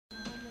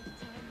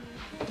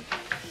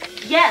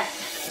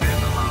Yes.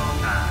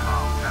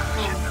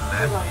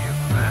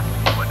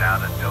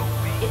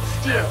 It's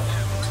steel.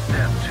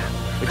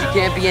 But you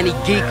can't be any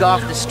geek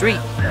off the street.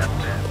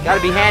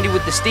 Gotta be handy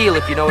with the steel,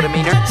 if you know what I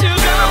mean.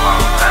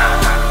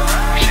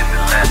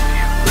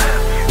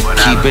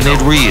 Keeping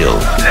it real.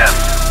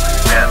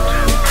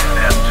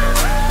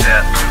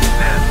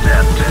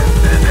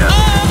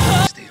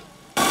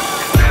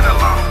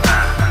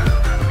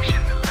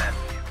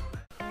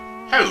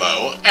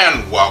 Hello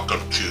and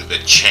welcome to the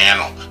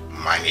channel.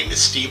 My name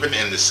is Steven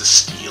and this is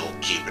Steel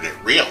Keeping It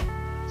Real.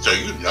 So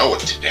you know what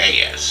today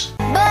is.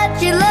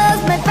 But you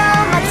love me for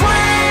my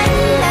twang.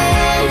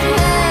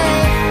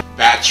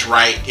 That's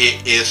right,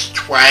 it is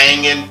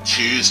Twangin'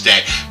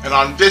 Tuesday. And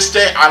on this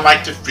day, I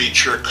like to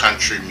feature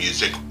country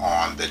music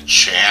on the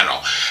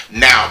channel.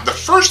 Now, the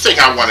first thing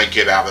I want to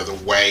get out of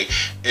the way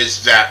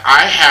is that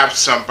I have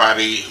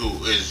somebody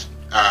who is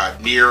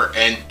near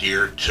and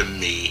dear to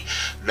me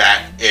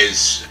that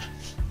is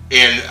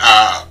in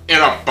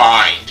a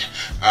bind.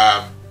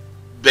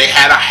 They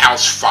had a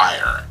house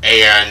fire,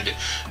 and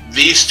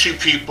these two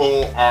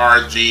people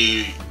are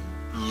the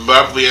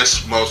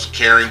loveliest, most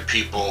caring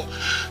people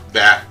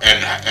that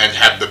and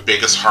have the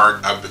biggest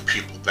heart of the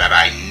people that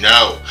I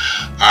know,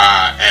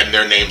 and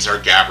their names are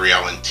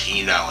Gabrielle and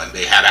Tino, and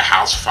they had a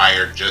house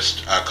fire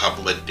just a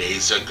couple of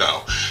days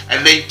ago,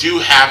 and they do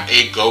have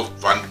a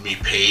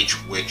GoFundMe page,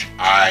 which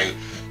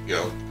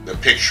the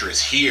picture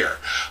is here.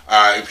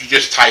 If you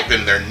just type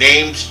in their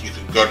names, you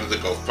can go to the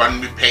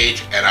GoFundMe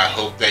page, and I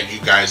hope that you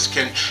guys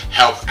can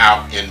help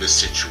out in the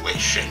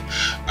situation.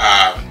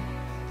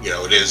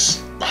 It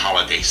is the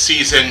holiday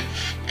season,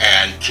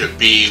 and to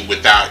be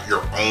without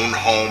your own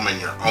home and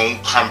your own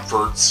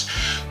comforts,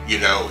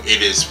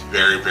 it is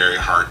very, very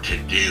hard to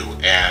do.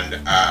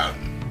 And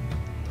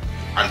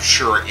I'm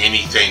sure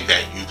anything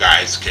that you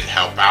guys can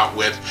help out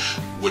with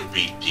would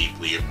be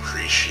deeply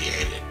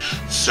appreciated.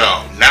 So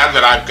now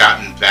that I've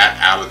gotten that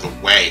out of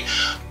the way,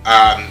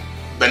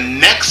 the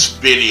next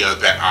video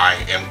that I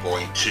am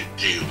going to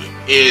do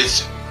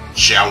is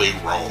Jelly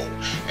Roll,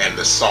 and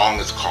the song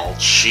is called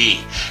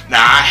She.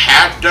 Now, I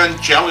have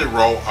done Jelly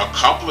Roll a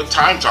couple of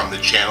times on the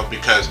channel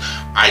because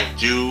I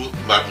do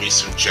love me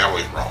some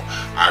Jelly Roll.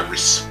 I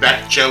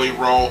respect Jelly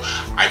Roll.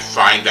 I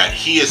find that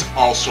he is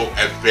also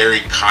a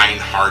very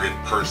kind-hearted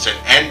person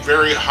and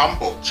very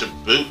humble to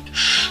boot.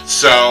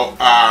 So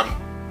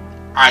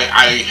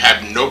I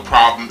have no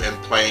problem in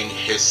playing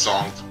his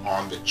songs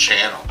on the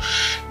channel.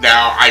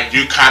 Now, I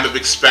do kind of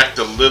expect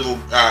a little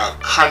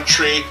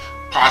country,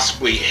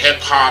 possibly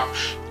hip-hop,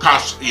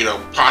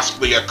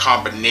 possibly a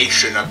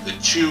combination of the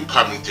two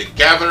coming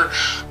together,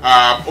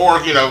 or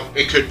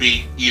it could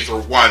be either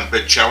one,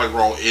 but Jelly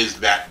Roll is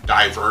that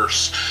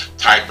diverse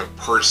type of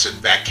person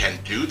that can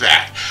do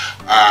that.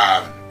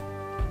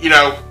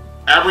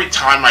 Every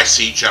time I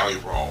see Jelly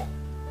Roll,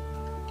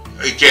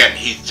 again,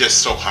 he's just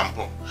so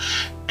humble,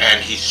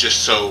 and he's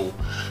just so,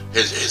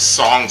 his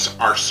songs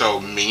are so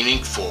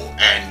meaningful,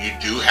 and you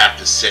do have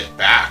to sit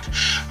back.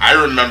 I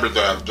remember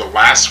the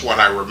last one,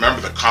 I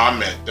remember the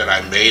comment that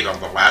I made on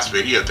the last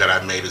video that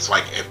I made is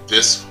like, if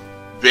this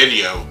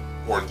video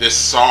or this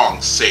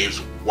song saves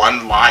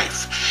one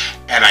life,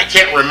 and I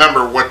can't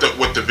remember what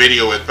the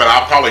video is, but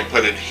I'll probably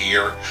put it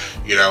here,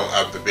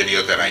 of the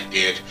video that I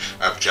did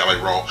of Jelly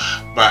Roll.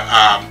 But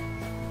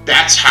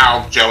that's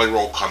how Jelly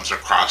Roll comes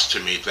across to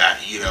me, that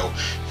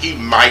he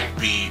might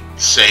be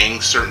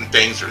saying certain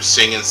things or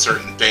singing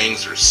certain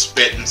things or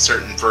spitting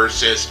certain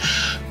verses,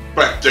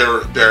 but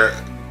they're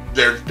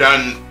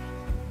done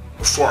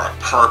for a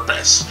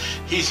purpose.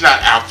 He's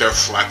not out there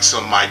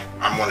flexing like,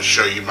 I want to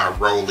show you my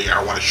Rollie,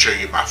 I want to show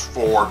you my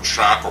Ford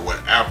truck or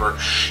whatever.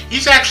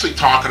 He's actually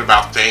talking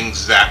about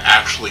things that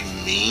actually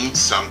mean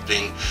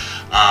something,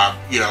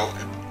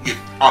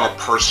 on a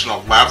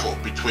personal level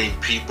between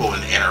people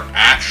and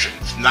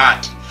interactions,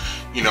 not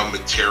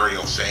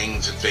material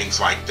things and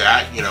things like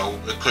that.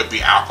 It could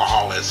be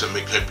alcoholism,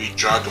 it could be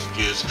drug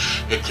abuse,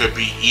 it could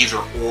be either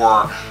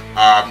or,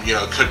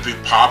 it could be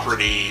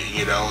poverty,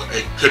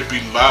 it could be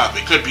love,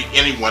 it could be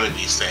any one of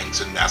these things,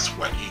 and that's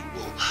what he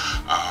will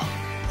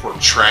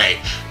portray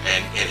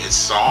in his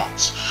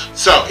songs.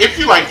 So if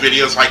you like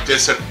videos like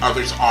this and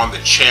others on the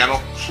channel,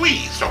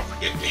 please don't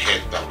forget to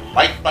hit the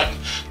like button,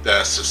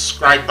 the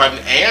subscribe button,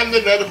 and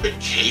the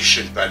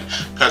notification button,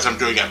 because I'm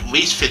doing at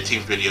least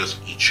 15 videos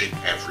each and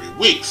every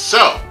week.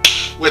 So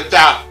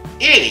without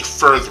any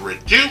further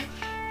ado,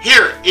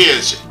 here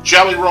is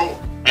Jelly Roll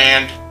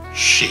and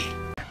She.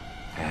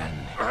 And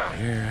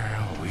here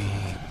we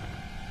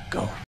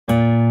go.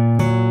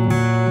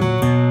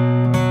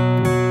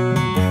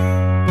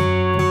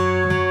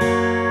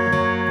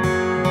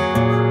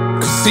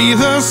 See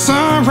the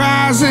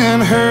sunrise in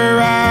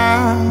her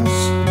eyes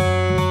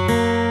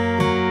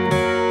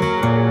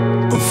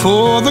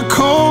before the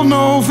cold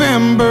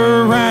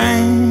November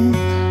rain.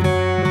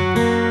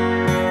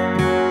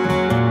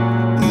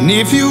 And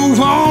if you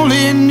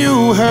only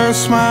knew her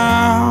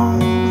smile,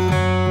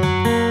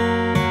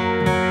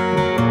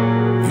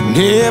 you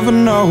never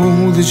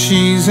know that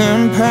she's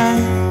in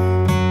pain.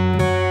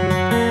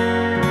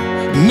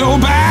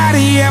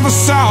 Nobody ever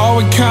saw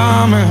it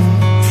coming.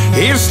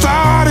 It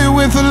started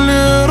with a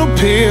little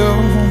pill.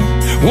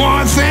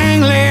 One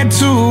thing led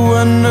to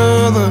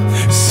another.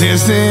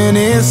 Since then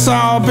it's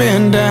all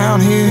been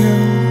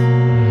downhill.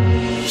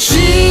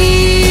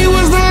 She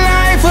was the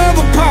life of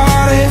the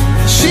party.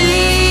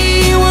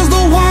 She was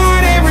the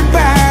one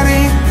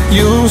everybody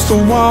used to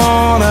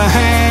wanna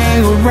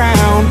hang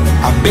around.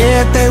 I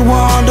bet they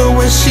wonder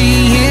where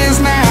she is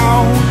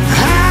now.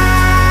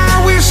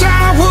 I wish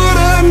I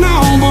would've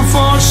known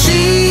before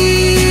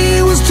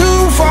she was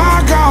too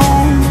far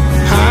gone.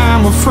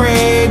 I'm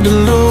afraid to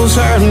lose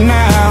her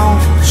now.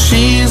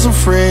 She's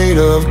afraid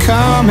of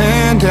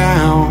coming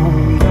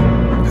down.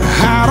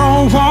 I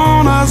don't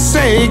wanna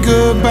say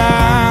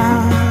goodbye.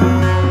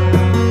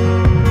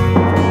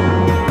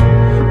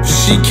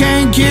 She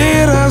can't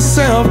get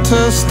herself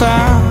to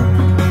stop.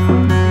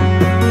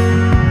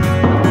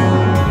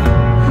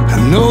 I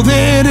know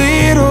that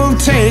it'll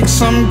take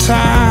some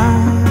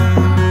time,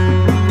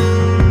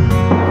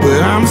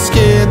 but I'm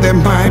scared there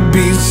might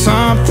be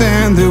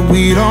something that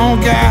we don't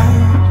got.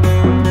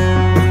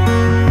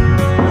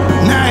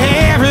 Now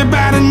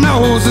everybody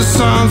knows it's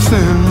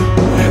something.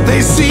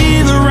 They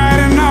see the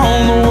writing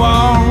on the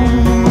wall,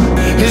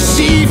 and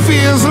she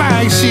feels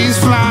like she's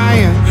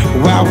flying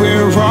while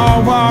we're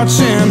all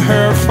watching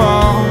her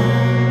fall.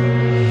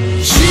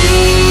 She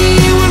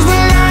was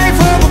the life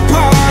of the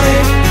party.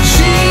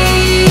 She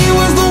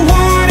was the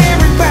one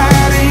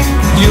everybody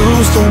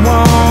used to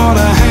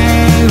wanna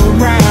hang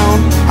around.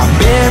 I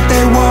bet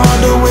they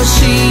wonder where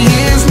she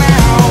is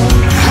now.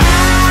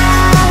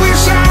 I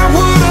wish I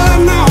would've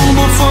known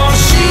before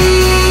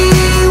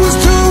she was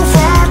too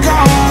far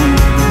gone.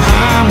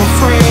 I'm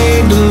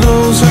afraid to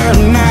lose her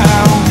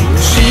now.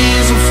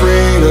 She's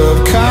afraid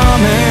of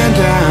coming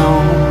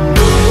down.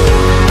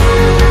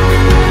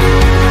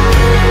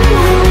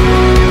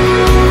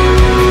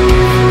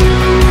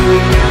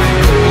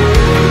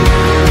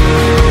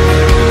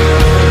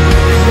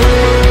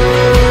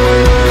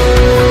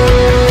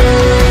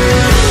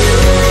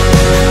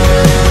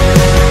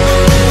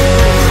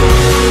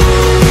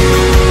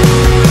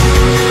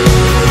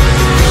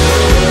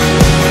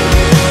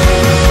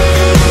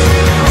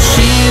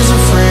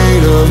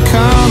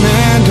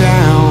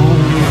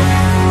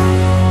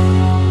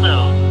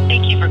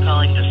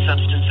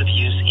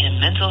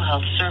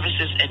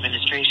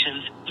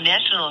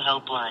 National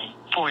Helpline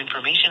for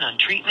information on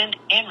treatment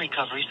and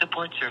recovery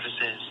support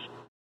services.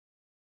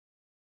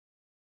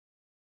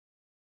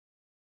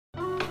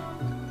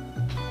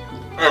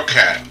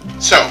 Okay,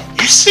 so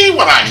you see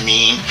what I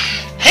mean?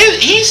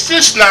 He's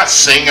just not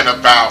singing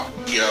about,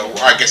 you know,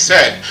 like I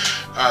said,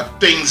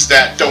 things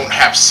that don't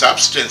have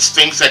substance,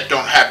 things that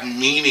don't have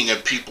meaning in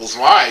people's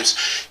lives.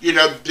 You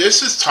know,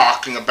 this is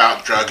talking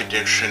about drug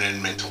addiction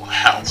and mental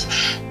health.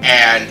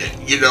 And,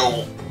 you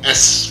know,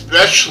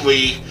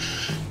 especially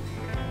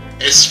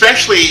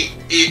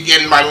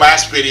in my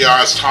last video, I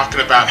was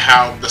talking about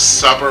how the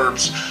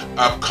suburbs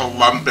of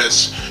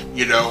Columbus,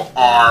 you know,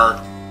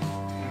 are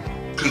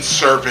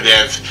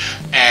conservative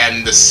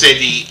and the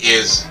city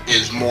is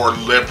more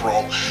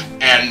liberal,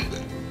 and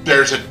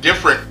there's a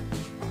different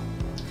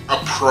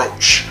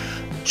approach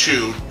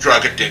to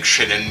drug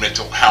addiction and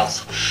mental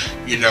health.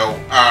 You know,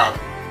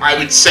 I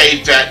would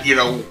say that, you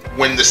know,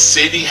 when the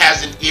city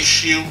has an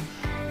issue,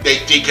 they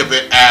think of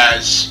it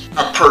as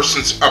a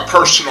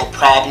personal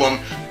problem.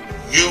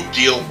 You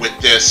deal with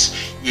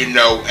this, you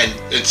know,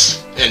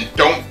 and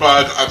don't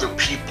bug other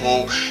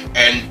people,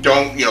 and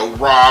don't, you know,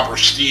 rob or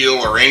steal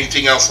or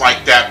anything else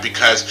like that,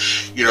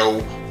 because, you know,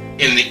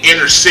 in the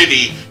inner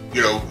city,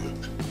 you know,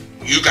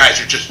 you guys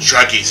are just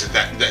druggies,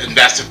 and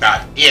that's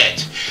about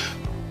it.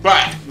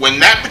 But when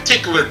that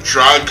particular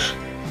drug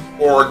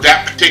or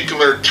that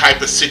particular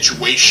type of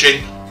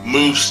situation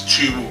moves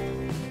to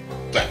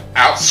the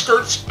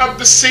outskirts of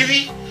the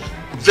city,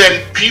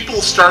 then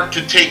people start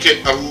to take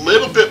it a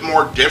little bit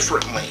more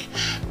differently.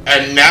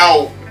 And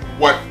now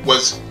what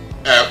was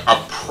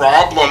a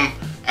problem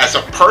as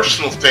a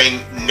personal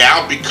thing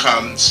now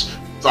becomes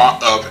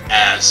thought of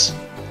as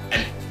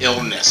an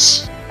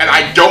illness. And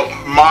I don't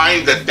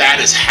mind that that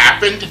has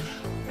happened,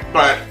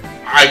 but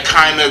I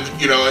kind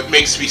of, you know, it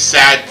makes me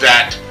sad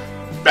that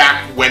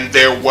back when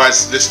there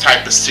was this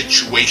type of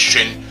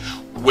situation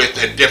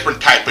with a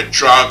different type of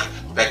drug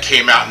that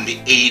came out in the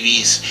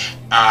 80s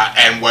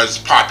and was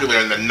popular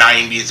in the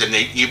 90s and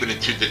even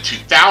into the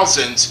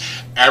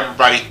 2000s,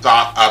 everybody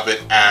thought of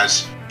it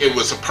as it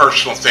was a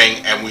personal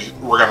thing, and we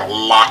were going to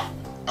lock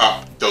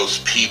up those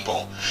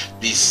people.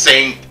 These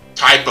same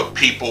type of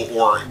people,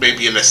 or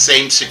maybe in the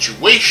same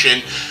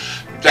situation,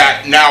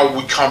 that now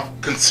we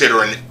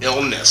consider an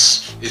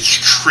illness, is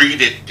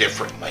treated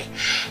differently.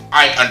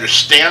 I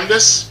understand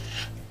this,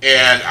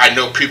 and I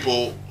know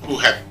people who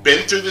have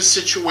been through this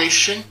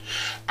situation.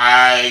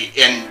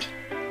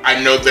 I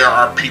know there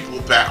are people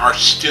that are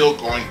still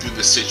going through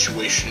the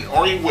situation,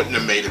 or he wouldn't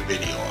have made a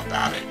video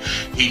about it.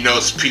 He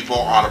knows people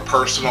on a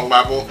personal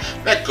level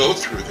that go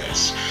through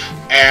this.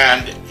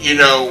 And, you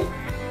know,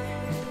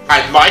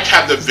 I like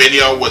how the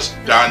video was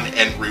done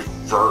in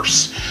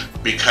reverse.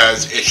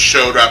 because it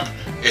showed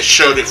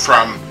it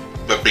from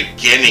the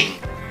beginning,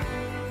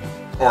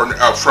 or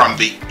from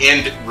the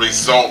end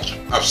result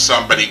of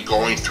somebody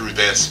going through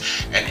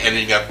this and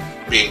ending up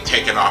being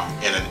taken off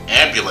in an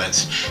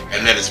ambulance,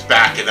 and then it's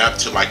backing up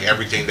to like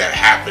everything that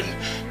happened,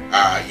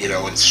 you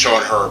know, and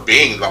showing her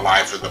being the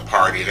life of the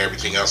party and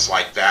everything else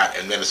like that.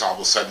 And then it's all of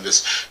a sudden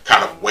this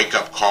kind of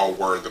wake-up call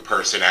where the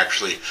person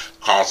actually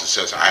calls and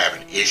says, I have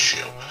an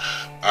issue.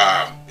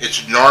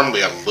 It's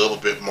normally a little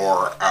bit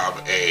more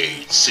of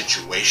a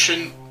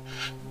situation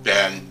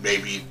than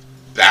maybe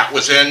that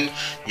was in,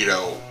 you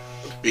know,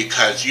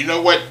 because you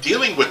know what,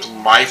 dealing with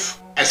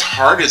life, as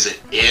hard as it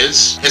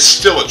is, it's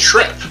still a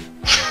trip.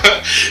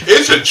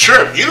 It's a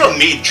trip. You don't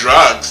need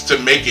drugs to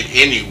make it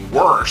any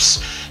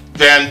worse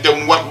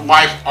than what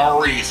life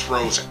already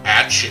throws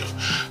at you.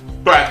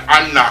 But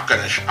I'm not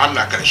gonna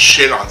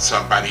shit on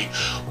somebody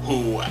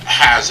who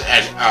has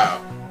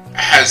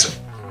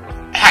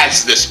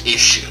this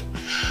issue.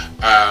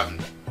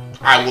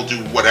 I will do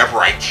whatever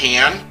I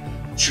can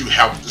to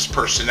help this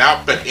person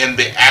out, but in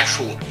the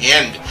actual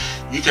end,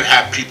 you can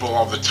have people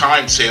all the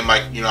time saying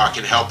like, you know, I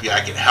can help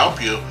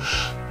you,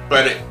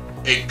 but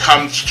it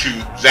comes to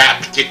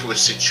that particular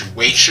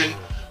situation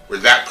where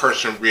that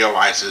person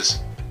realizes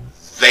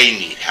they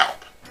need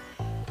help.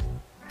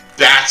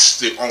 That's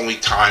the only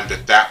time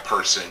that that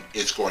person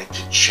is going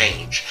to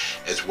change,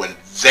 is when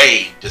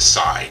they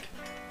decide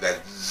that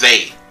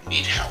they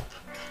need help.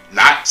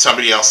 Not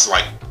somebody else.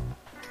 Like,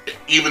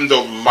 even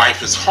though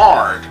life is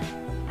hard,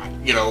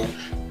 you know,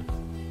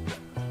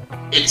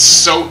 it's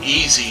so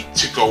easy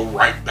to go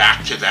right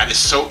back to that. It's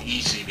so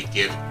easy to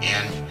give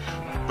in.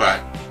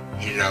 But,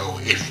 you know,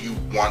 if you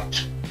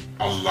want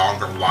a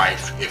longer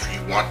life, if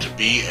you want to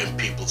be in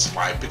people's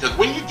life, because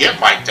when you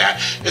get like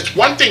that, it's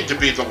one thing to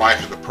be the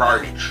life of the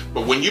party,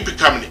 but when you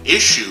become an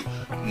issue,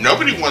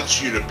 nobody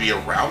wants you to be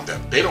around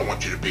them. They don't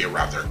want you to be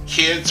around their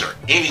kids or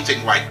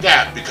anything like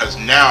that, because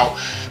now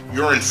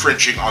you're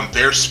infringing on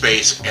their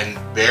space and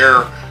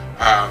their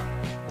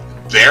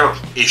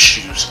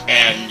issues,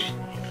 and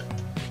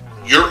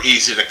you're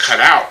easy to cut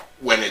out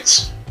when they,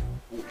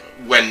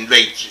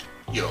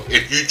 you know,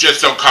 if you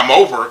just don't come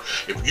over,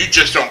 if you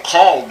just don't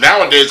call.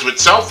 Nowadays with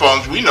cell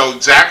phones, we know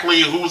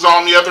exactly who's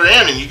on the other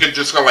end, and you can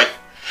just go like,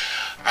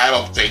 I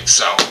don't think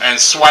so, and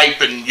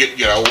swipe, and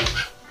you know,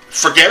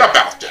 forget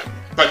about them.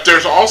 But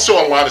there's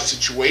also a lot of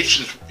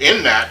situations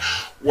in that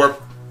where,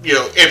 you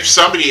know, if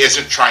somebody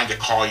isn't trying to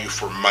call you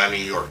for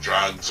money or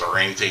drugs or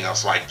anything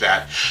else like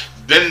that,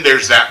 then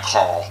there's that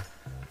call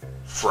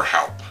for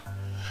help.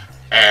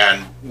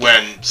 And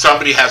when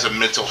somebody has a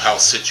mental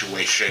health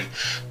situation,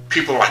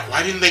 people are like,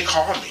 why didn't they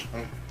call me?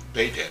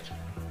 They did.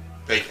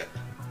 They did.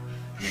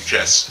 You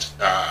just,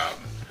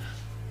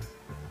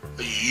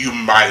 you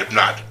might have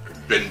not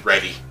been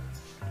ready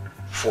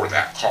for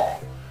that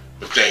call,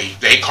 but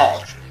they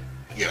called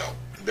you. You know,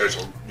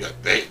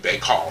 they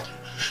called.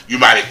 You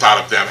might have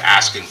thought of them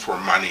asking for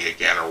money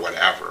again or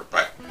whatever,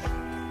 but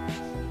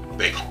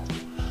they called.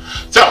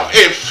 So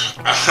if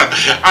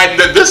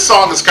this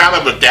song is kind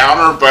of a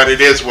downer, but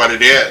it is what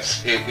it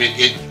is.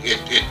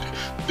 It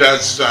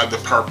does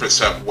the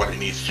purpose of what it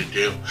needs to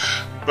do.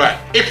 But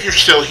if you're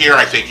still here,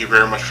 I thank you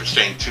very much for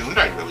staying tuned.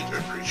 I really do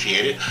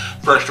appreciate it.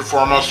 First and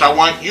foremost, I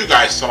want you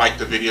guys to like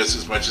the videos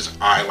as much as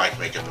I like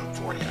making them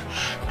for you.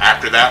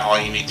 After that, all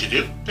you need to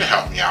do to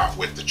help me out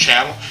with the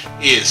channel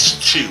is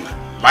to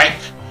like,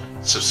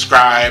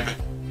 subscribe,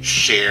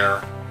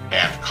 share,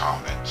 and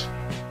comment.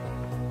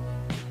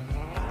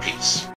 Peace.